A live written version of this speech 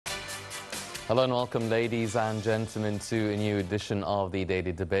Hello and welcome, ladies and gentlemen, to a new edition of the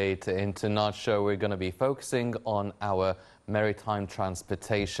Daily Debate. In tonight's show, we're going to be focusing on our maritime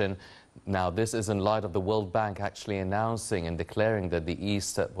transportation. Now, this is in light of the World Bank actually announcing and declaring that the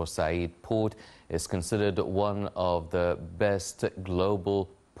East Port Said port is considered one of the best global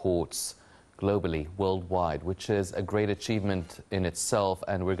ports globally, worldwide, which is a great achievement in itself.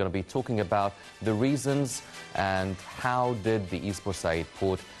 And we're going to be talking about the reasons and how did the East Port Said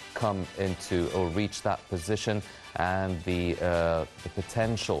port come into or reach that position, and the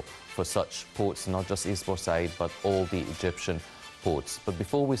potential for such ports, not just East Port Said, but all the Egyptian ports. But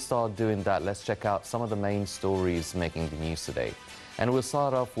before we start doing that, let's check out some of the main stories making the news today. And we'll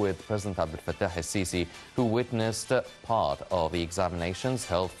start off with President Abdel Fattah el-Sisi, who witnessed part of the examinations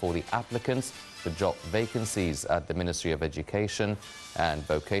held for the applicants for job vacancies at the Ministry of Education and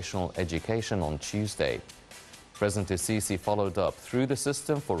Vocational Education on Tuesday. President el-Sisi followed up through the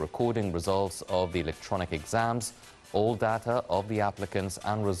system for recording results of the electronic exams, all data of the applicants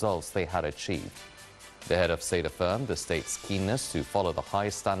and results they had achieved. The head of state affirmed the state's keenness to follow the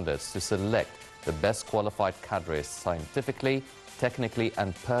highest standards to select the best qualified cadres scientifically, technically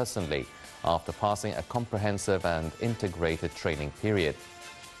and personally after passing a comprehensive and integrated training period.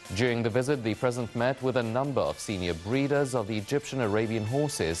 During the visit, the president met with a number of senior breeders of the Egyptian Arabian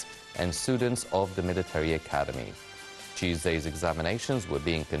horses and students of the military academy. Tuesday's examinations were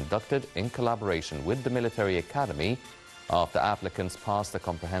being conducted in collaboration with the military academy after applicants passed a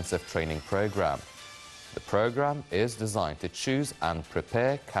comprehensive training program. The program is designed to choose and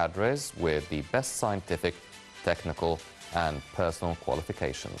prepare cadres with the best scientific, technical and personal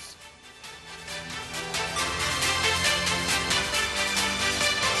qualifications.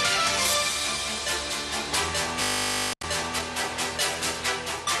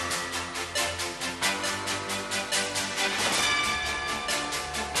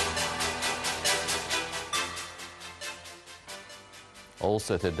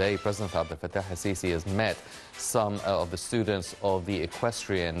 Also today, President Abdel Fattah el-Sisi has met some of the students of the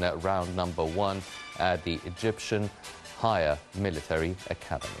equestrian round number 1 at the Egyptian Higher Military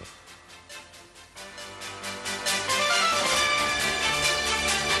Academy.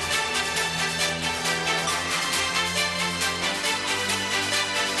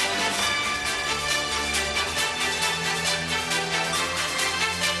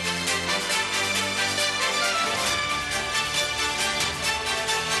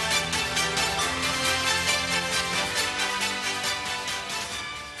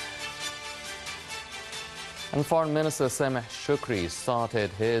 And Foreign Minister Sameh Shukri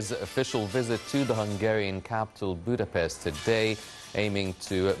started his official visit to the Hungarian capital Budapest today, aiming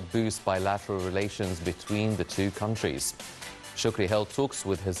to boost bilateral relations between the two countries. Shukri held talks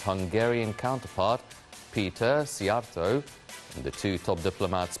with his Hungarian counterpart, Peter Szijjártó, and the two top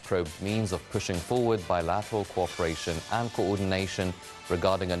diplomats probed means of pushing forward bilateral cooperation and coordination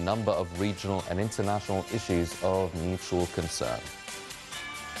regarding a number of regional and international issues of mutual concern.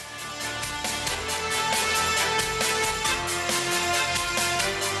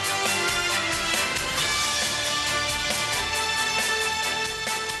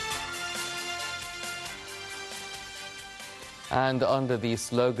 And under the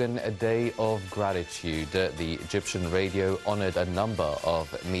slogan, A Day of Gratitude, the Egyptian radio honored a number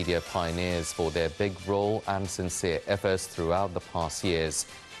of media pioneers for their big role and sincere efforts throughout the past years.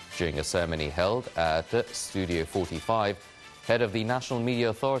 During a ceremony held at Studio 45, head of the National Media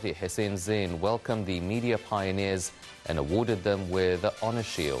Authority, Hussein Zain, welcomed the media pioneers and awarded them with honor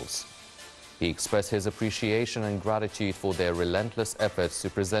shields. He expressed his appreciation and gratitude for their relentless efforts to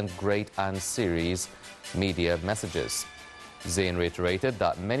present great and serious media messages. Zain reiterated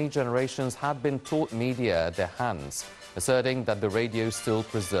that many generations had been taught media at their hands, asserting that the radio still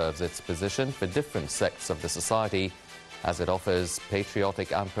preserves its position for different sects of the society as it offers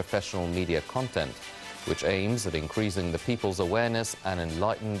patriotic and professional media content, which aims at increasing the people's awareness and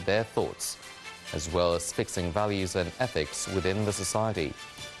enlighten their thoughts, as well as fixing values and ethics within the society.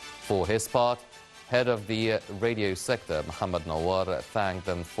 For his part, head of the radio sector, Mohammed Nawar, thanked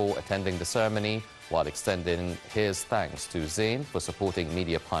them for attending the ceremony, while extending his thanks to Zain for supporting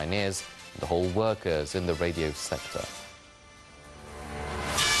media pioneers and the whole workers in the radio sector.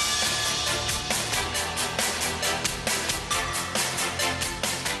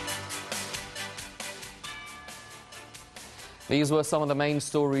 These were some of the main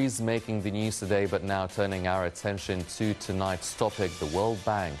stories making the news today, but now turning our attention to tonight's topic. The World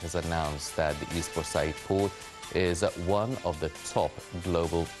Bank has announced that the East Port Said port is one of the top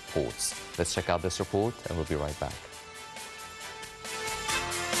global ports. Let's check out this report and we'll be right back.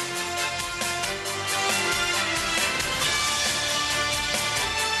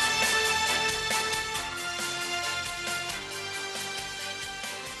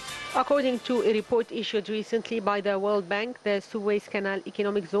 According to a report issued recently by the World Bank, the Suez Canal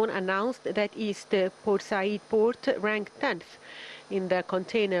Economic Zone announced that East Port Said port ranked 10th in the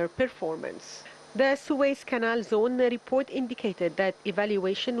container performance. The Suez Canal Zone report indicated that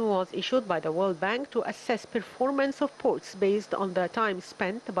evaluation was issued by the World Bank to assess performance of ports based on the time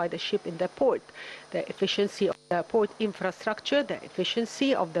spent by the ship in the port, the efficiency of the port infrastructure, the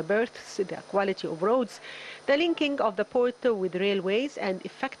efficiency of the berths, the quality of roads, the linking of the port with railways, and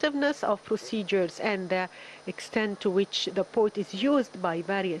effectiveness of procedures, and the extent to which the port is used by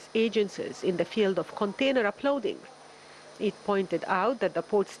various agencies in the field of container uploading. It pointed out that the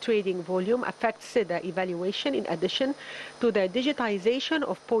port's trading volume affects the evaluation in addition to the digitization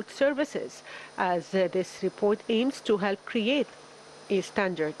of port services, as this report aims to help create a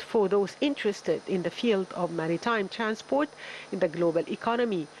standard for those interested in the field of maritime transport in the global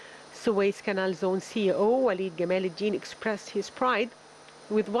economy. Suez Canal Zone CEO Walid Gemaluddin expressed his pride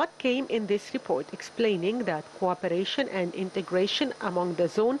with what came in this report, explaining that cooperation and integration among the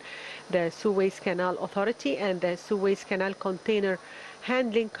zone, the Suez Canal Authority, and the Suez Canal Container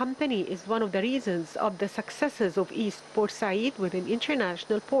Handling Company is one of the reasons of the successes of East Port Said within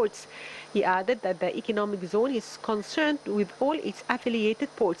international ports. He added that the economic zone is concerned with all its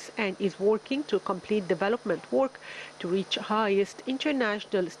affiliated ports and is working to complete development work to reach highest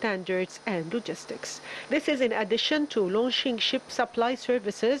international standards and logistics. This is in addition to launching ship supply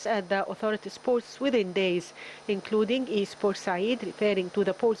services at the authority's ports within days, including East Port Said, referring to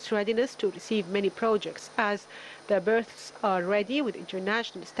the port's readiness to receive many projects, as the berths are ready with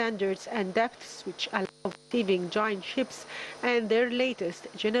international standards and depths which allow receiving giant ships and their latest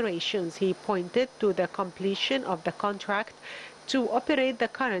generations. He pointed to the completion of the contract to operate the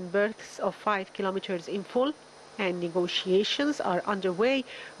current berths of 5 kilometers in full, and negotiations are underway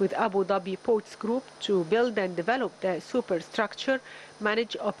with Abu Dhabi Ports Group to build and develop the superstructure,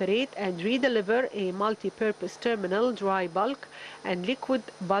 manage, operate, and redeliver a multi-purpose terminal, dry bulk and liquid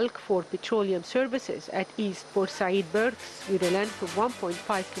bulk for petroleum services at East Port Said berths with a length of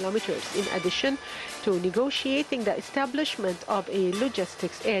 1.5 kilometers, in addition to negotiating the establishment of a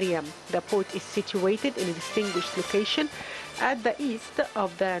logistics area. The port is situated in a distinguished location at the east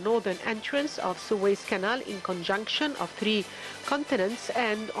of the northern entrance of Suez Canal, in conjunction of 3 continents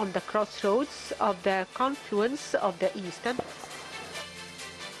and on the crossroads of the confluence of the east and west.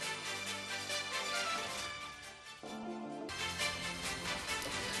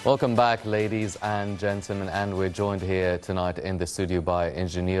 Welcome back, ladies and gentlemen, and we're joined here tonight in the studio by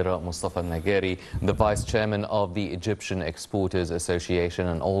Engineer Mostafa Naggari, the Vice Chairman of the Egyptian Exporters Association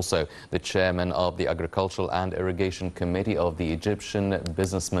and also the Chairman of the Agricultural and Irrigation Committee of the Egyptian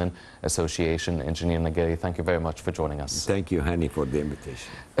Businessmen Association. Engineer Naggari, thank you very much for joining us. Thank you, Hani, for the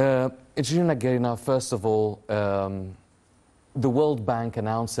invitation. Engineer Naggari, now first of all, the World Bank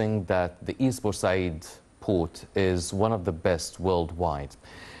announcing that the East Port Said port is one of the best worldwide.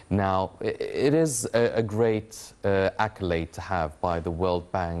 Now, it is a great accolade to have by the World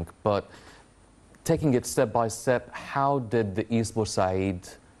Bank, but taking it step by step, how did the East Port Said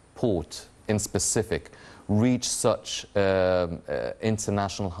port in specific reach such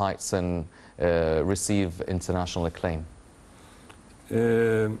international heights and receive international acclaim?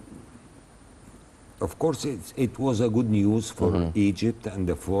 Of course, it was a good news for Egypt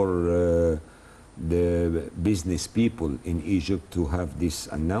and for the business people in Egypt to have this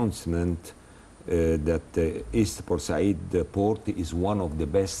announcement that East Port Said port is one of the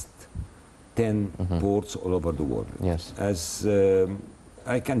best 10 ports all over the world. Yes. As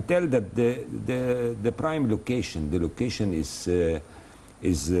I can tell that the prime location, the location is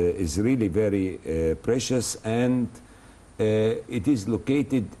really very precious, and it is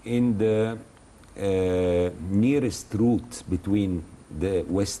located in the nearest route between the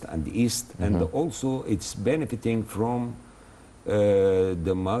west and the east, and also it's benefiting from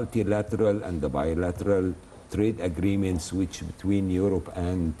the multilateral and the bilateral trade agreements which between Europe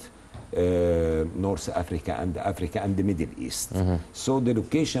and North Africa and the Middle East. So the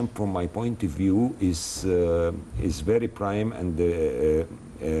location, from my point of view, is very prime and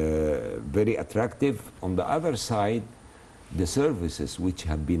very attractive. On the other side, the services which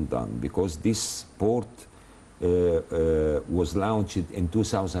have been done, because this port was launched in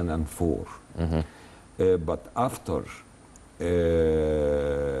 2004, but after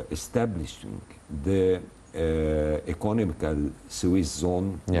establishing the economical Suez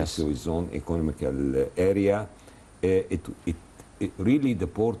zone, the Suez zone economical area, really the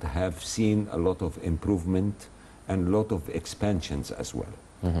port have seen a lot of improvement and a lot of expansions as well.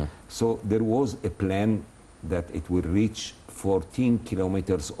 So there was a plan that it will reach 14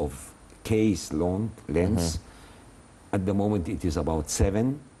 kilometers of case length. At the moment it is about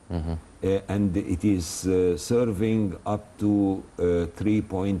 7, and it is serving up to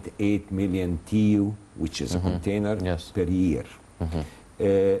 3.8 million TEU, which is a container per year.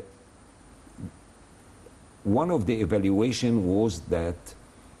 One of the evaluation was that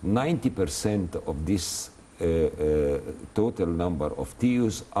 90% of this total number of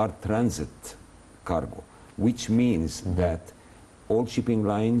TEUs are transit cargo, which means that all shipping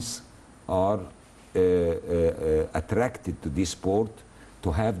lines are attracted to this port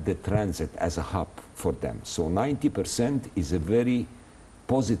to have the transit as a hub for them. So 90% is a very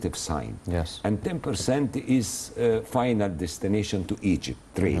positive sign. Yes. And 10% is final destination to Egypt,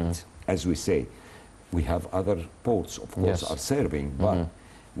 trade, as we say. We have other ports, of course, are serving, but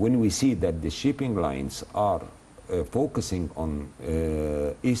when we see that the shipping lines are focusing on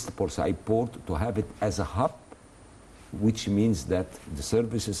East Port-Said Port to have it as a hub, which means that the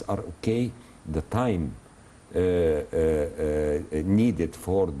services are okay, the time needed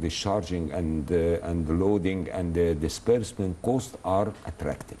for discharging and loading and the disbursement costs are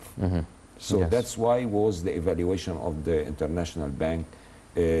attractive. So that's why was the evaluation of the International Bank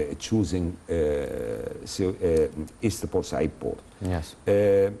choosing East Port-Said Port. Yes.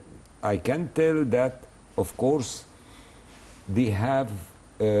 I can tell that, of course, they have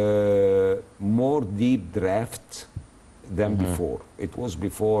more deep draft than before. It was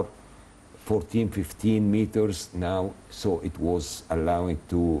before 14, 15 meters now, so it was allowing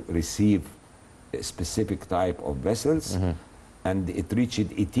to receive a specific type of vessels, and it reached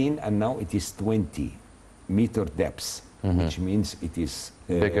 18, and now it is 20-meter depths, which means it is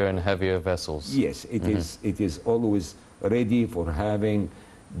bigger and heavier vessels. Yes, it is. It is always ready for having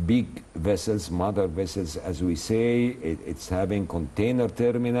big vessels, mother vessels, as we say. It's having container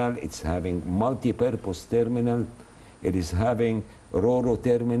terminal. It's having multi-purpose terminal. It is having Ro-Ro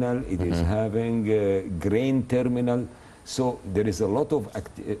terminal. It is having grain terminal. So there is a lot of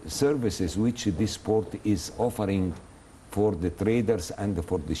services which this port is offering for the traders and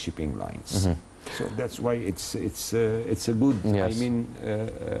for the shipping lines. So that's why it's a good, I mean,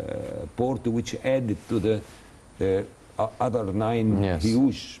 port which added to the other 9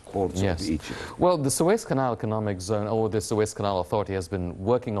 huge ports of Egypt. Well, the Suez Canal Economic Zone, or the Suez Canal Authority, has been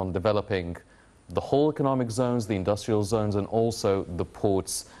working on developing the whole economic zones, the industrial zones, and also the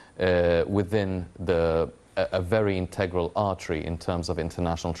ports within a very integral artery in terms of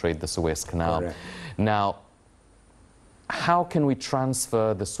international trade, the Suez Canal. Correct. Now, how can we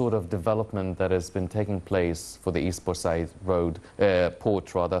transfer the sort of development that has been taking place for the East Port-Said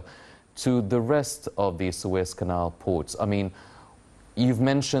port rather, to the rest of the Suez Canal ports? I mean, you've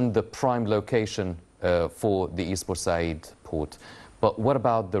mentioned the prime location for the East Port-Said port, but what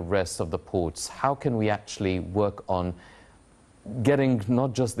about the rest of the ports? How can we actually work on getting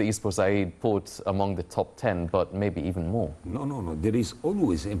not just the East Port-Said port among the top 10, but maybe even more? No. There is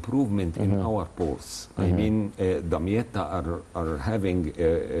always improvement in our ports. I mean, Damietta are having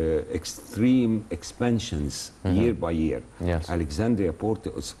extreme expansions year by year. Yes. Alexandria port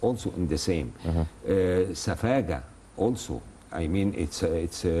is also in the same. Safaga also. I mean, it's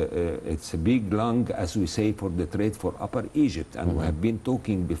a big lung, as we say, for the trade for Upper Egypt. And we have been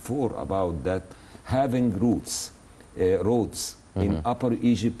talking before about that having roads in Upper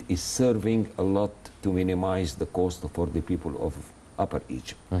Egypt is serving a lot to minimize the cost for the people of Upper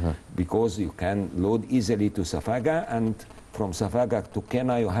Egypt. Because you can load easily to Safaga, and from Safaga to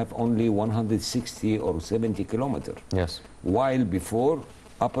Kena you have only 160 or 70 kilometers. Yes. While before,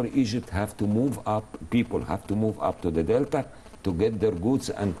 Upper Egypt have to move up, people have to move up to the delta to get their goods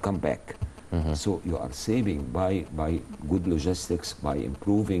and come back. So you are saving by good logistics, by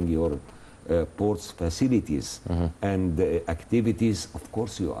improving your ports facilities and activities. Of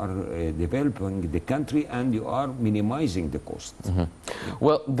course, you are developing the country and you are minimizing the cost.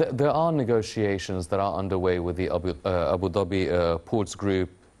 Well, there are negotiations that are underway with the Abu Dhabi Ports Group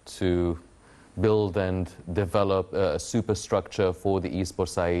to build and develop a superstructure for the East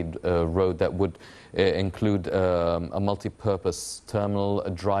Port-Said road that would include a multi-purpose terminal, a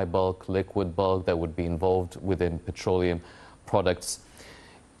dry bulk, liquid bulk that would be involved within petroleum products.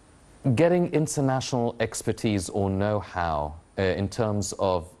 Getting international expertise or know-how in terms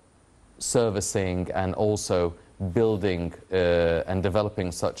of servicing and also building and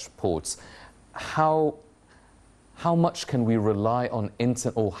developing such ports, how much can we rely on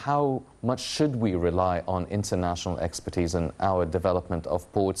how much should we rely on international expertise in our development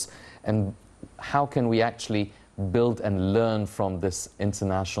of ports, and how can we actually build and learn from this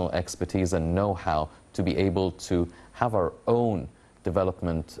international expertise and know-how to be able to have our own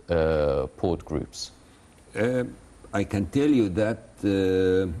development port groups? I can tell you that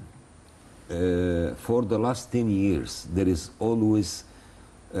for the last 10 years there is always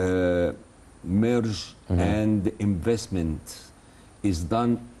merge and investment is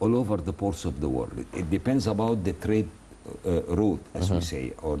done all over the ports of the world. It depends about the trade route, as we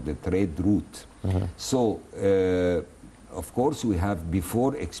say, or the trade route. So, of course, we have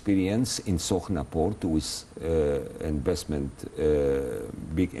before experience in Sokhna port with investment,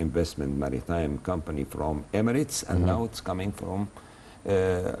 big investment maritime company from Emirates, and now it's coming from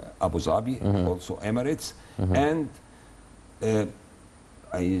Abu Dhabi, also Emirates. And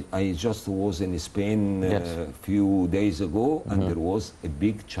I just was in Spain a few days ago, and there was a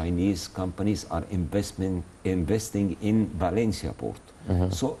big Chinese companies are investing in Valencia port.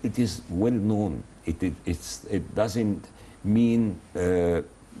 So it is well known. It doesn't mean that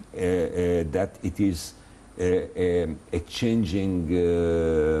it is exchanging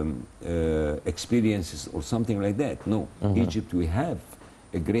experiences or something like that. No, Egypt, we have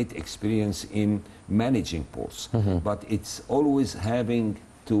a great experience in managing ports, but it's always having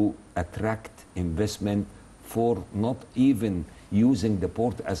to attract investment for not even using the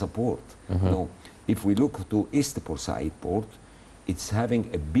port as a port. No, if we look to East Port Said port, it's having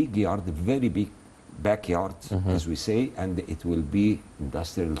a big yard, a very big backyard, as we say, and it will be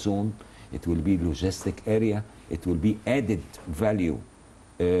industrial zone, it will be logistic area, it will be added value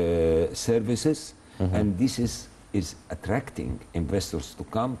services, and this is attracting investors to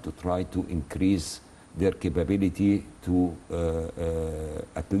come to try to increase their capability to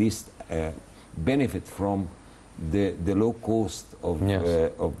at least benefit from the low cost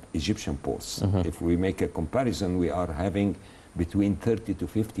of Egyptian ports. If we make a comparison, we are having between 30 to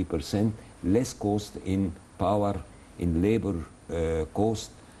 50% less cost in power, in labor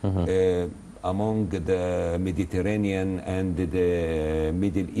cost among the Mediterranean and the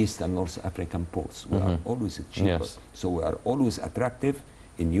Middle East and North African ports. We are always cheaper. So we are always attractive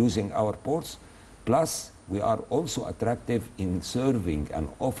in using our ports. Plus, we are also attractive in serving and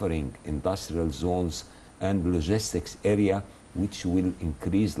offering industrial zones and logistics area, which will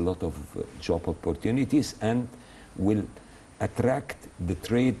increase a lot of job opportunities and will attract the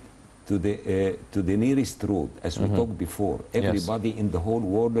trade to the nearest road. As we talked before, everybody in the whole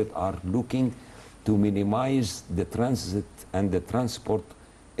world are looking to minimize the transit and the transport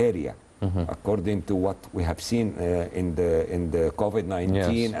area. According to what we have seen in the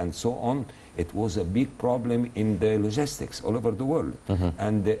COVID-19 and so on, it was a big problem in the logistics all over the world.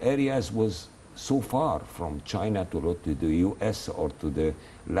 And the areas was so far from China to the US or to the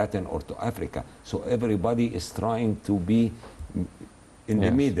Latin or to Africa. So everybody is trying to be in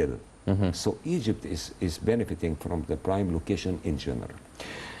the middle. So Egypt is benefiting from the prime location in general.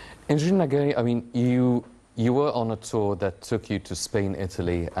 Engineer Naggari, I mean, you were on a tour that took you to Spain,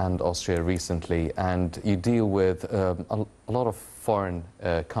 Italy and Austria recently, and you deal with a lot of foreign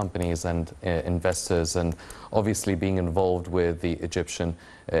companies and investors, and obviously being involved with the Egyptian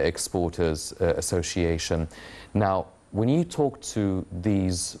Exporters Association. Now, when you talk to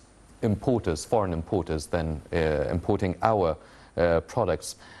these importers, foreign importers, then importing our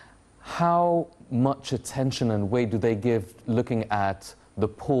products, how much attention and weight do they give looking at the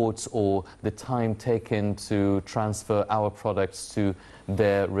ports or the time taken to transfer our products to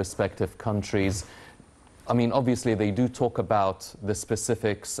their respective countries? I mean, obviously they do talk about the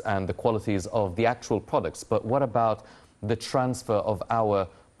specifics and the qualities of the actual products, but what about the transfer of our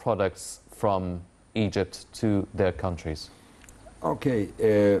products from Egypt to their countries? Okay,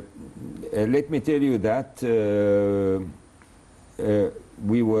 let me tell you that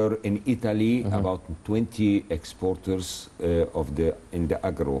we were in Italy, about 20 exporters in the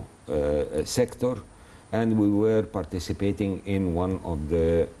agro sector, and we were participating in one of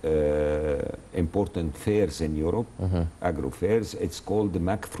the important fairs in Europe, agro fairs. It's called the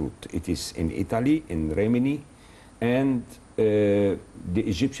MacFruit. It is in Italy, in Rimini, and the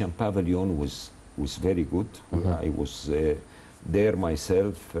Egyptian pavilion was very good. I was there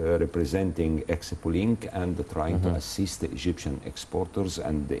myself representing Expoliink and trying to assist the Egyptian exporters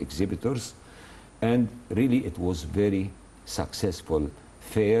and the exhibitors, and really it was very successful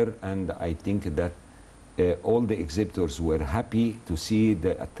fair, and I think that all the exhibitors were happy to see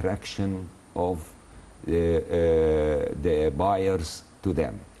the attraction of the buyers to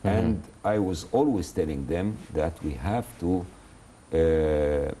them. And I was always telling them that we have to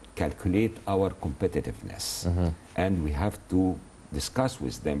calculate our competitiveness, and we have to discuss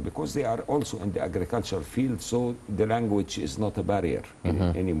with them, because they are also in the agricultural field, so the language is not a barrier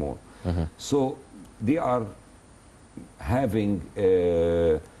anymore. So they are having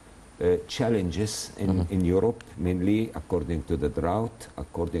challenges in Europe, mainly according to the drought,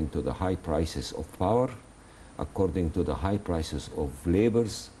 according to the high prices of power, according to the high prices of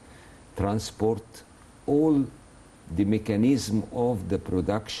labors, transport, all the mechanism of the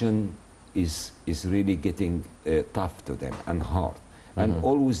production is really getting tough to them and hard. And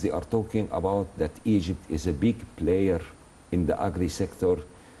always they are talking about that Egypt is a big player in the agri-sector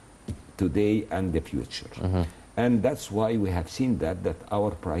today and the future. And that's why we have seen that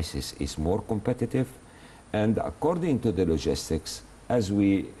our prices is more competitive. And according to the logistics, as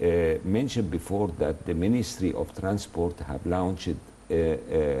we mentioned before, that the Ministry of Transport have launched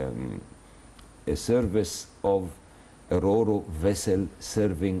a service of a Ro-Ro vessel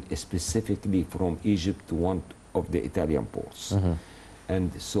serving specifically from Egypt to one of the Italian ports.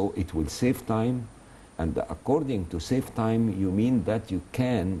 And so it will save time. And according to save time, you mean that you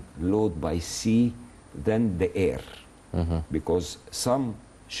can load by sea than the air. Because some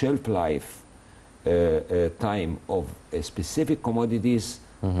shelf life time of specific commodities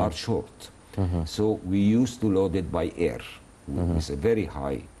are short. So we used to load it by air with a very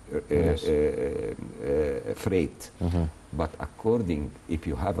high freight. But if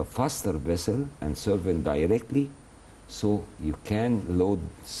you have a faster vessel and serving directly, so you can load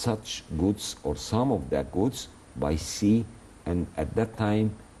such goods or some of that goods by sea, and at that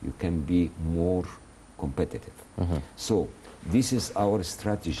time you can be more competitive. So this is our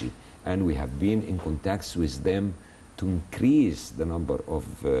strategy, and we have been in contacts with them to increase the number of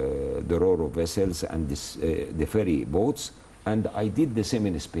the Ro-Ro vessels and the ferry boats. And I did the same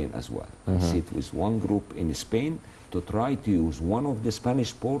in Spain as well. I sit with one group in Spain to try to use one of the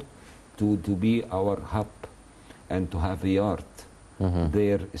Spanish ports to be our hub and to have a yard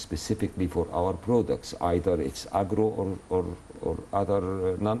there specifically for our products. Either it's agro or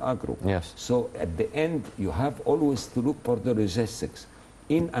other non-agro. Yes. So at the end, you have always to look for the logistics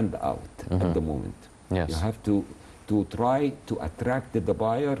in and out at the moment. Yes. You have to try to attract the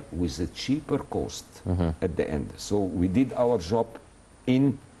buyer with a cheaper cost at the end. So we did our job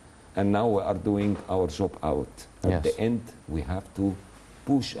in, and now we are doing our job out. At the end, we have to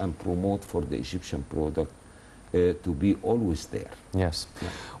push and promote for the Egyptian product to be always there. Yes.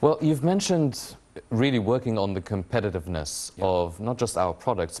 Well, you've mentioned really working on the competitiveness of not just our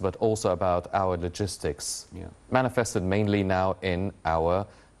products, but also about our logistics, manifested mainly now in our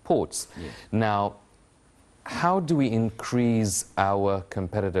ports. Now, how do we increase our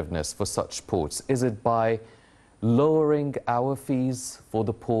competitiveness for such ports? Is it by lowering our fees for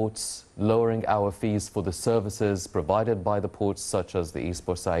the ports, lowering our fees for the services provided by the ports, such as the East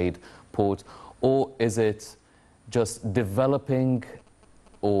Port Said port, or is it just developing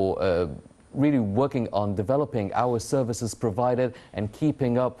or really working on developing our services provided and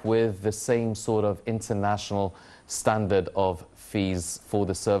keeping up with the same sort of international standard of fees for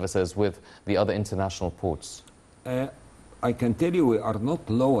the services with the other international ports? I can tell you we are not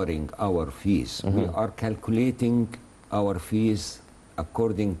lowering our fees. We are calculating our fees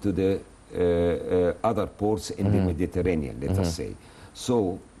according to the other ports in the Mediterranean, let us say.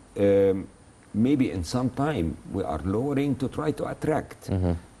 So maybe in some time we are lowering to try to attract.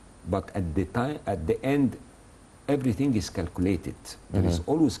 But at the end, everything is calculated. There is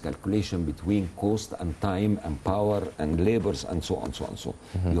always calculation between cost and time and power and labors and so on, so on, so.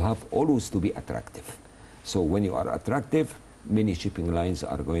 You have always to be attractive. So when you are attractive, many shipping lines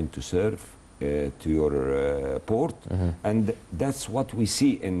are going to serve to your port. And that's what we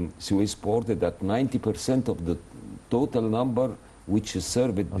see in Suez port, that 90% of the total number which is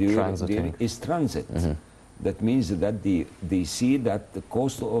served during is transit. That means that they see that the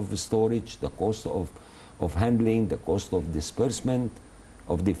cost of storage, the cost of handling, the cost of disbursement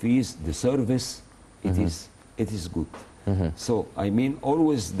of the fees, the service, it is good. So I mean,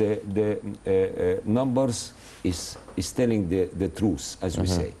 always the numbers is telling the truth, as we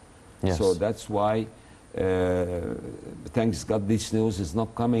say. So that's why, thanks God, this news is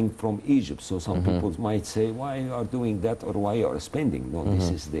not coming from Egypt. So some people might say, why you are doing that or why you are spending? No,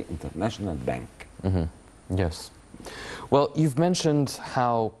 this is the international bank. Yes. Well, you've mentioned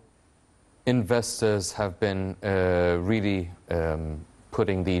how investors have been really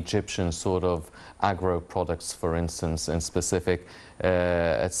putting the Egyptian sort of agro products, for instance, in specific,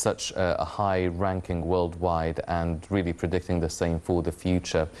 at such a high ranking worldwide and really predicting the same for the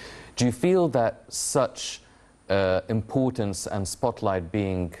future. Do you feel that such importance and spotlight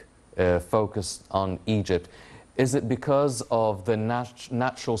being focused on Egypt, is it because of the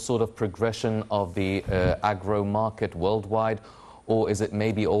natural sort of progression of the agro market worldwide, or is it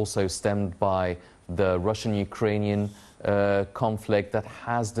maybe also stemmed by the Russian-Ukrainian conflict that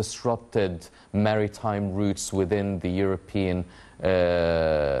has disrupted maritime routes within the European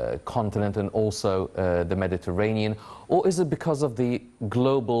continent and also the Mediterranean? Or is it because of the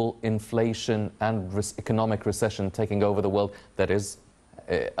global inflation and economic recession taking over the world that is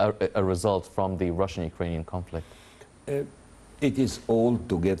a result from the Russian-Ukrainian conflict? It is all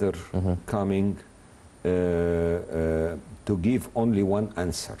together coming to give only one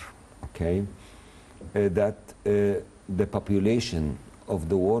answer, okay? That the population of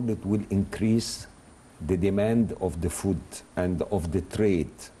the world will increase, the demand of the food and of the trade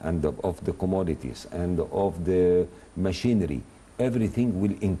and of the commodities and of the machinery, everything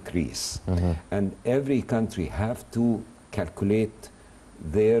will increase. And every country have to calculate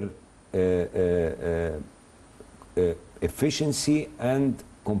their efficiency and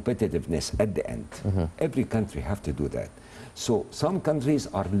competitiveness at the end. Every country have to do that. So some countries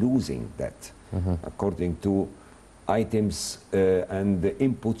are losing that according to items and the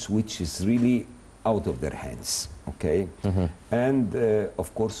inputs which is really out of their hands, okay? And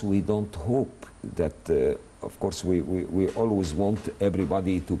of course we don't hope that, of course we always want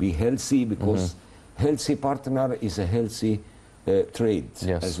everybody to be healthy, because healthy partner is a healthy trade,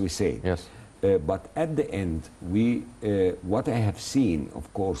 as we say. Yes. But at the end, what I have seen,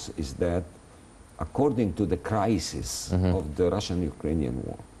 of course, is that according to the crisis of the Russian-Ukrainian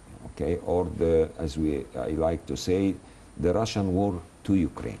war, okay, or the, as I like to say, the Russian war to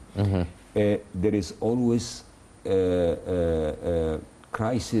Ukraine, there is always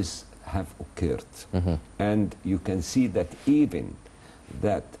crisis have occurred, and you can see that even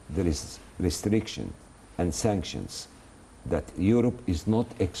that there is restriction and sanctions, that Europe is not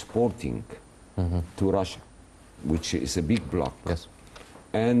exporting to Russia, which is a big bloc. Yes.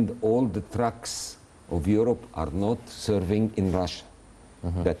 And all the trucks of Europe are not serving in Russia.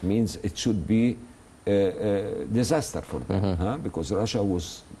 That means it should be a disaster for them, because Russia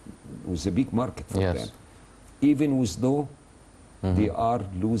was a big market for them. Even with though they are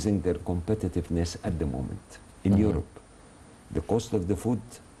losing their competitiveness at the moment in Europe. The cost of the food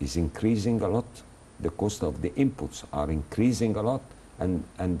is increasing a lot. The cost of the inputs are increasing a lot.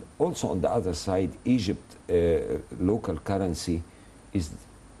 And also on the other side, Egypt local currency is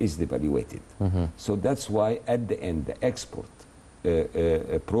devaluated. So that's why at the end the export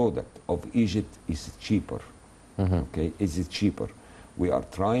product of Egypt is cheaper. Okay, is it cheaper? We are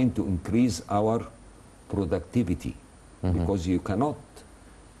trying to increase our productivity, because you cannot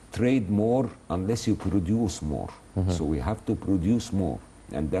trade more unless you produce more. So we have to produce more,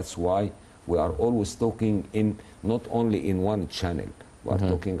 and that's why we are always talking in not only in one channel. We are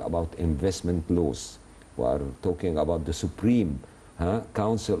talking about investment laws. We are talking about the Supreme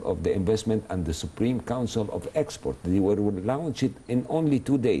Council of the Investment and the Supreme Council of Export. They will launch it in only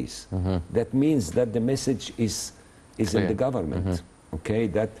 2 days. That means that the message is in the government, okay,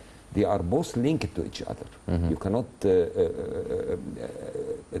 that they are both linked to each other. You cannot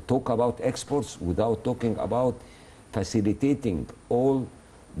talk about exports without talking about facilitating all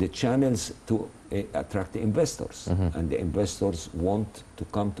the channels to attract the investors. And the investors want to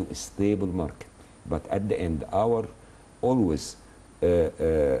come to a stable market. But at the end, our always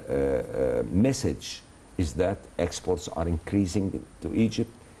message is that exports are increasing to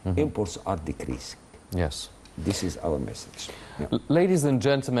Egypt, imports are decreasing. Yes. This is our message. Yeah. Ladies and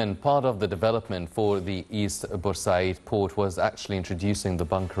gentlemen, part of the development for the East Bursaid port was actually introducing the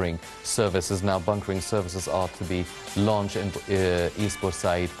bunkering services. Now, bunkering services are to be launched in East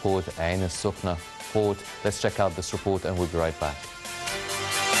Bursaid port and Sukhna port. Let's check out this report and we'll be right back.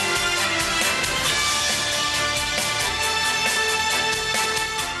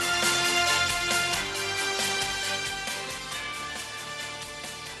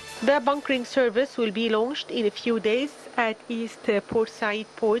 The bunkering service will be launched in a few days at East Bursaid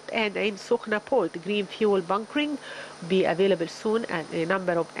Port and in Sukhna Port. Green fuel bunkering will be available soon, and a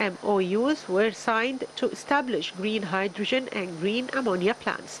number of MOUs were signed to establish green hydrogen and green ammonia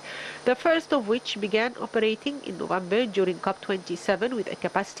plants, the first of which began operating in November during COP27 with a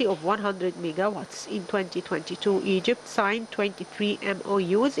capacity of 100 megawatts. In 2022, Egypt signed 23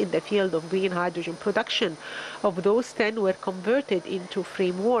 MOUs in the field of green hydrogen production. Of those, 10 were converted into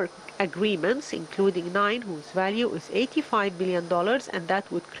framework agreements, including 9 whose value is $85 billion, and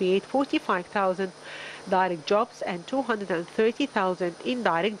that would create 45,000 direct jobs and 230,000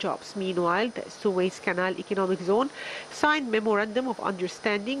 indirect jobs. Meanwhile, the Suez Canal Economic Zone signed memorandum of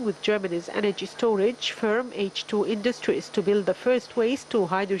understanding with Germany's energy storage firm H2 Industries to build the first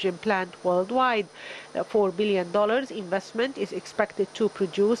waste-to-hydrogen plant worldwide. The $4 billion investment is expected to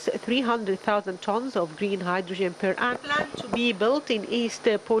produce 300,000 tons of green hydrogen per annum. The plant to be built in East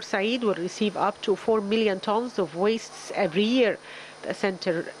Bursaid will receive up to 4 million tons of wastes every year. The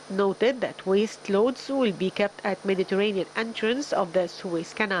center noted that waste loads will be kept at Mediterranean entrance of the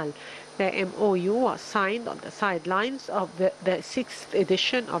Suez Canal. The MOU was signed on the sidelines of the 6th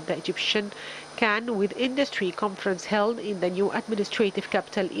edition of the Egyptian Can with Industry conference held in the new administrative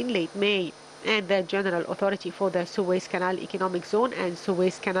capital in late May. and the General Authority for the Suez Canal Economic Zone and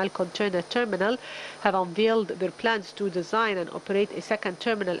Suez Canal Container Terminal have unveiled their plans to design and operate a second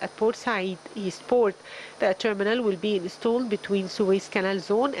terminal at Port Said East Port. The terminal will be installed between Suez Canal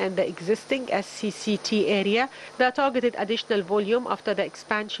Zone and the existing SCCT area. The targeted additional volume after the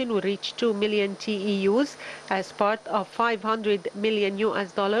expansion will reach 2 million TEUs as part of $500 million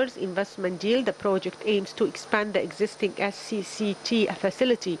investment deal. The project aims to expand the existing SCCT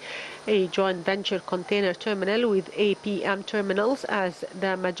facility, a joint venture container terminal with APM Terminals as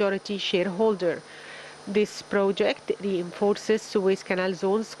the majority shareholder. This project reinforces Suez Canal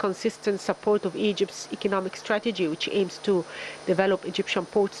Zone's consistent support of Egypt's economic strategy, which aims to develop Egyptian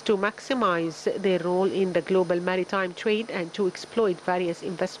ports to maximize their role in the global maritime trade and to exploit various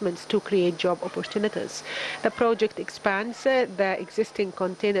investments to create job opportunities. The project expands the existing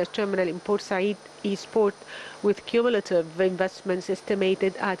container terminal in Port Said East Port with cumulative investments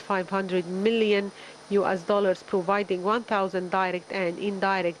estimated at $500 million, providing 1,000 direct and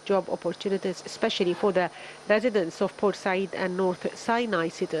indirect job opportunities, especially for the residents of Port Said and North Sinai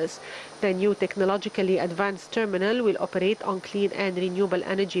cities. The new technologically advanced terminal will operate on clean and renewable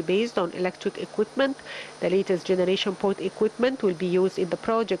energy based on electric equipment. The latest generation port equipment will be used in the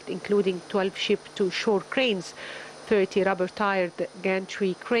project, including 12 ship-to-shore cranes, 30 rubber-tired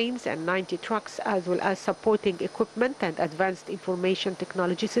gantry cranes and 90 trucks, as well as supporting equipment and advanced information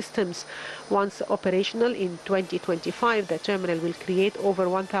technology systems. Once operational in 2025, the terminal will create over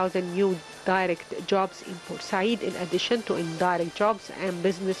 1,000 new direct jobs in Port Said, in addition to indirect jobs and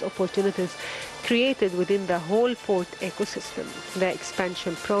business opportunities created within the whole port ecosystem. The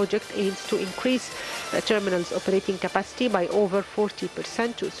expansion project aims to increase the terminal's operating capacity by over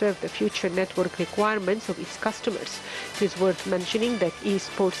 40% to serve the future network requirements of its customers. It is worth mentioning that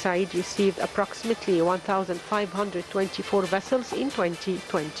East Port Said received approximately 1,524 vessels in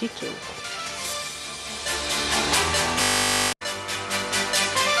 2022.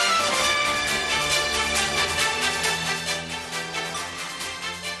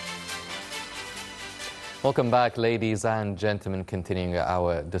 Welcome back, ladies and gentlemen, continuing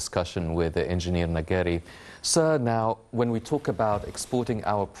our discussion with Engineer Naggari. Sir, now, when we talk about exporting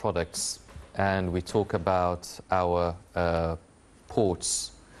our products and we talk about our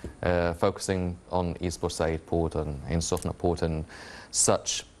ports, focusing on East Port Said Port and Ain Sokhna Port and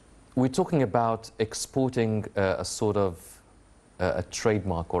such, we're talking about exporting a sort of a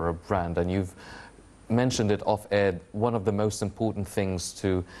trademark or a brand, and you've mentioned it off-air. One of the most important things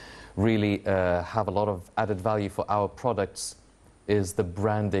to really have a lot of added value for our products is the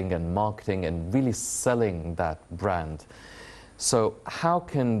branding and marketing and really selling that brand. So how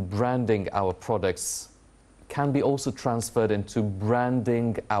can branding our products can be also transferred into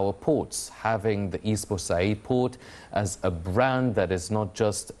branding our ports, having the East Port Said Port as a brand that is not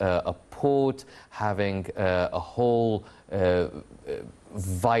just a port, having a whole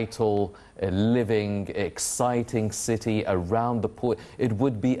vital, living, exciting city around the port. It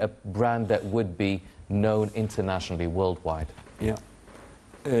would be a brand that would be known internationally, worldwide. Yeah.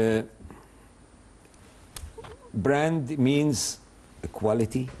 Brand means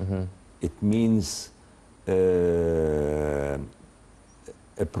quality. Mm-hmm. It means a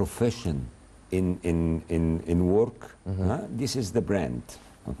profession in work. Mm-hmm. This is the brand,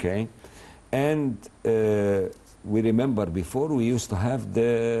 okay? And we remember before we used to have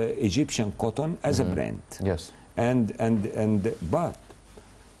the Egyptian cotton as a brand. Yes. But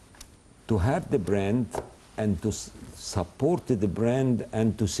to have the brand and to support the brand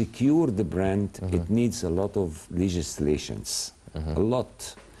and to secure the brand, it needs a lot of legislations, a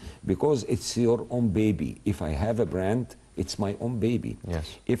lot, because it's your own baby. If I have a brand, it's my own baby.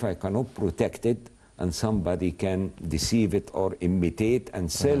 Yes. If I cannot protect it and somebody can deceive it or imitate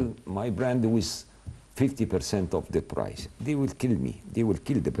and sell my brand with 50% of the price, they will kill me. They will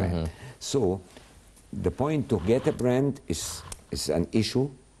kill the brand. So the point to get a brand is an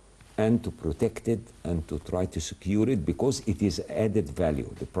issue, and to protect it and to try to secure it, because it is added value.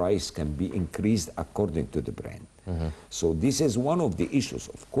 The price can be increased according to the brand. So this is one of the issues.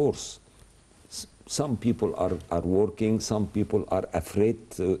 Of course, some people are working, some people are afraid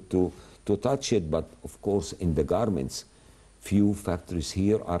to touch it, but of course in the garments, few factories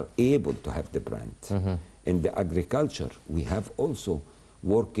here are able to have the brand. In the agriculture, we have also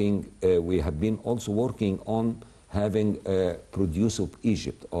working, we have been also working on having produce of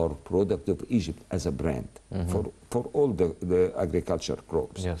Egypt or product of Egypt as a brand for all the agriculture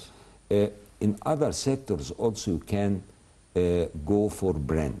crops. Yes. In other sectors also you can go for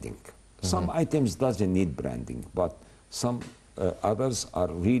branding. Some items doesn't need branding, but some others are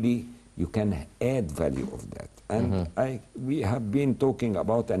really, you can add value of that. And we have been talking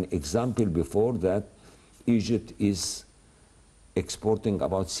about an example before that Egypt is exporting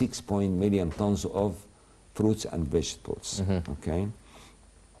about 6 million tons of fruits and vegetables, okay?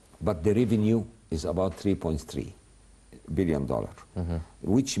 But the revenue is about $3.3 billion,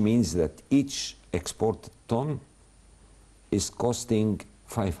 which means that each export ton is costing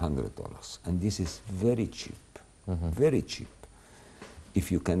 $500. And this is very cheap, very cheap.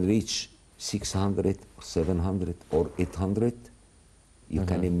 If you can reach 600, 700, or 800, you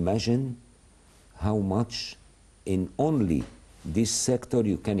can imagine how much in only this sector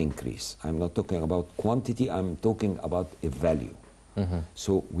you can increase. I'm not talking about quantity, I'm talking about a value.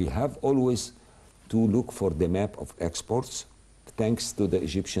 So we have always to look for the map of exports, thanks to the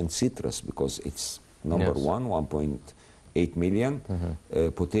Egyptian citrus, because it's number one, 1.8 million.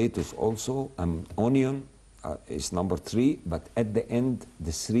 Potatoes also, onion is number 3, but at the end,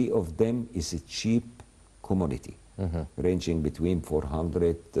 the 3 of them is a cheap commodity, ranging between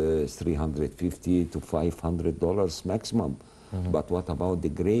 $400, $350 to $500 maximum. But what about the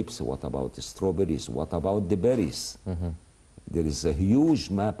grapes? What about the strawberries? What about the berries? There is a huge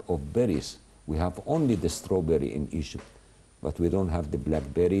map of berries. We have only the strawberry in Egypt, but we don't have the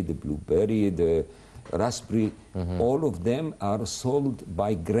blackberry, the blueberry, the raspberry. All of them are sold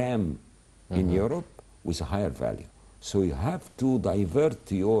by gram in Europe with a higher value. So you have to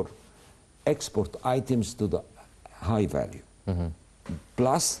divert your export items to the high value,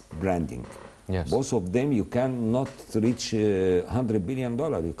 plus branding. Yes. Both of them, you cannot reach $100 billion,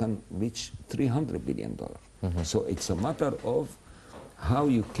 you can reach $300 billion. So it's a matter of how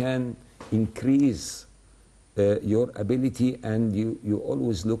you can increase your ability, and you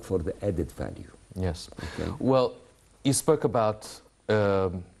always look for the added value. Yes. Okay. Well, you spoke about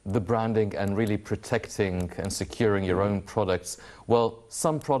the branding and really protecting and securing your own products. Well,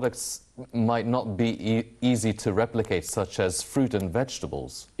 some products might not be easy to replicate, such as fruit and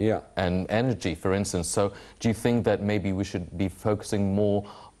vegetables and energy, for instance. So do you think that maybe we should be focusing more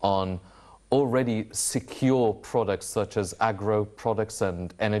on already secure products such as agro products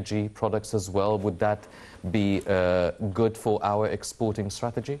and energy products as well? Would that be good for our exporting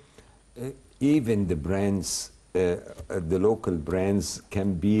strategy? Even the brands, the local brands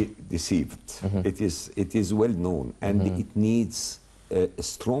can be deceived. It is well known, and it needs a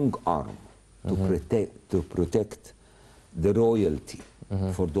strong arm to protect the royalty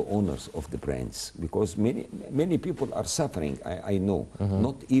for the owners of the brands, because many people are suffering. I know,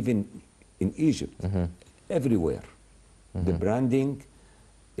 not even in Egypt, everywhere. The branding,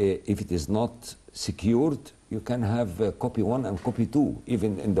 if it is not secured, you can have copy 1 and copy 2.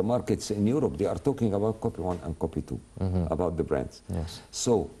 Even in the markets in Europe, they are talking about copy 1 and copy 2 about the brands. Yes.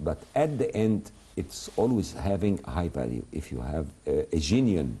 So, but at the end, it's always having high value. If you have a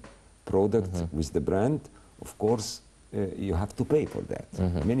genuine product with the brand, of course, you have to pay for that.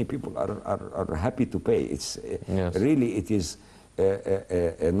 Many people are happy to pay. It's really, it is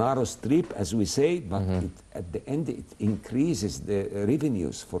a narrow strip, as we say, but at the end it increases the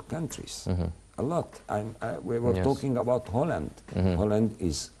revenues for countries a lot. We were talking about Holland. Holland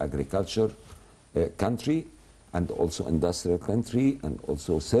is agriculture country, and also industrial country, and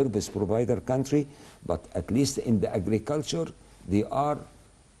also service provider country, but at least in the agriculture they are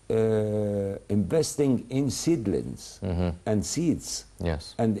investing in seedlings and seeds,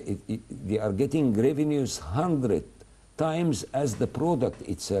 and they are getting revenues 100 times as the product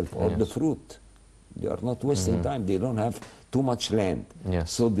itself, or the fruit. They are not wasting time. They don't have too much land.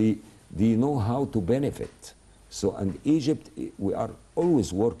 So they know how to benefit. So, and Egypt, we are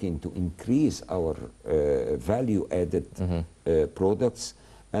always working to increase our value-added products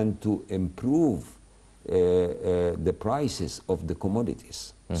and to improve the prices of the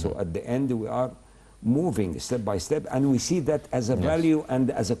commodities. So at the end, we are moving step by step, and we see that as a value and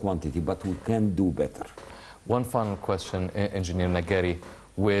as a quantity, but we can do better. One final question, Engineer Naggari.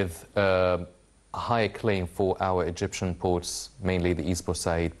 With a high claim for our Egyptian ports, mainly the East Port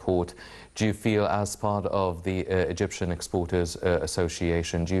Said port, do you feel, as part of the Egyptian Exporters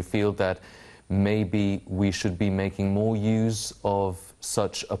Association, do you feel that maybe we should be making more use of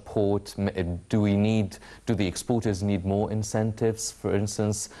such a port? Do the exporters need more incentives, for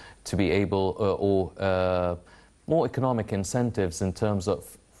instance, to be able, or more economic incentives in terms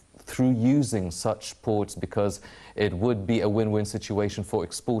of through using such ports, because it would be a win-win situation for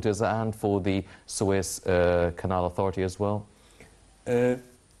exporters and for the Suez Canal Authority as well?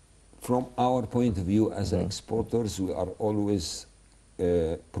 From our point of view as exporters, we are always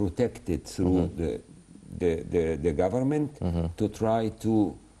protected through the government to try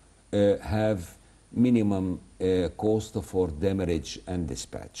to have minimum cost for demurrage and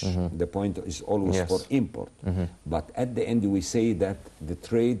dispatch. The point is always Yes. for import. But at the end, we say that the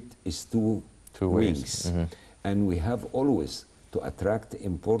trade is two wings. And we have always to attract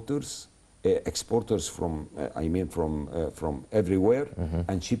importers, exporters from, from everywhere,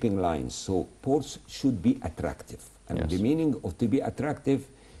 and shipping lines. So ports should be attractive. And Yes. the meaning of to be attractive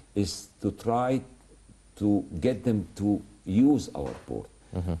is to try to get them to use our port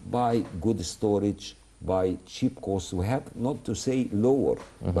by good storage, by cheap costs. We have not to say lower,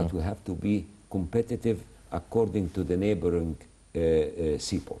 but we have to be competitive according to the neighboring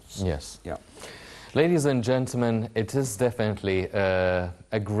seaports. Yes. Yeah. Ladies and gentlemen, it is definitely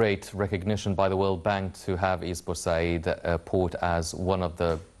a great recognition by the World Bank to have East Port Said port as one of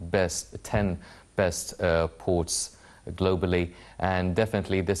the 10 best ports globally. And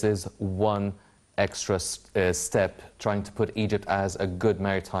definitely this is one extra step trying to put Egypt as a good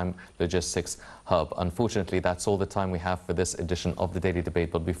maritime logistics hub. Unfortunately, that's all the time we have for this edition of the Daily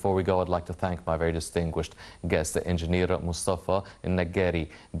Debate. But before we go, I'd like to thank my very distinguished guest, the engineer Mostafa Naggari,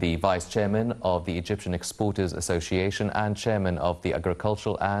 the vice chairman of the Egyptian Exporters Association and chairman of the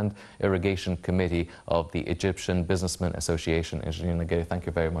Agricultural and Irrigation Committee of the Egyptian Businessmen Association. Engineer Naggari, thank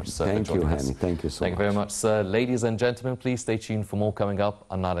you very much, sir. Thank you, Hani. Thank you so much. Thank you very much, sir. Ladies and gentlemen, please stay tuned for more coming up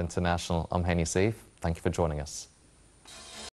on Nile International. I'm Hani Saif. Thank you for joining us.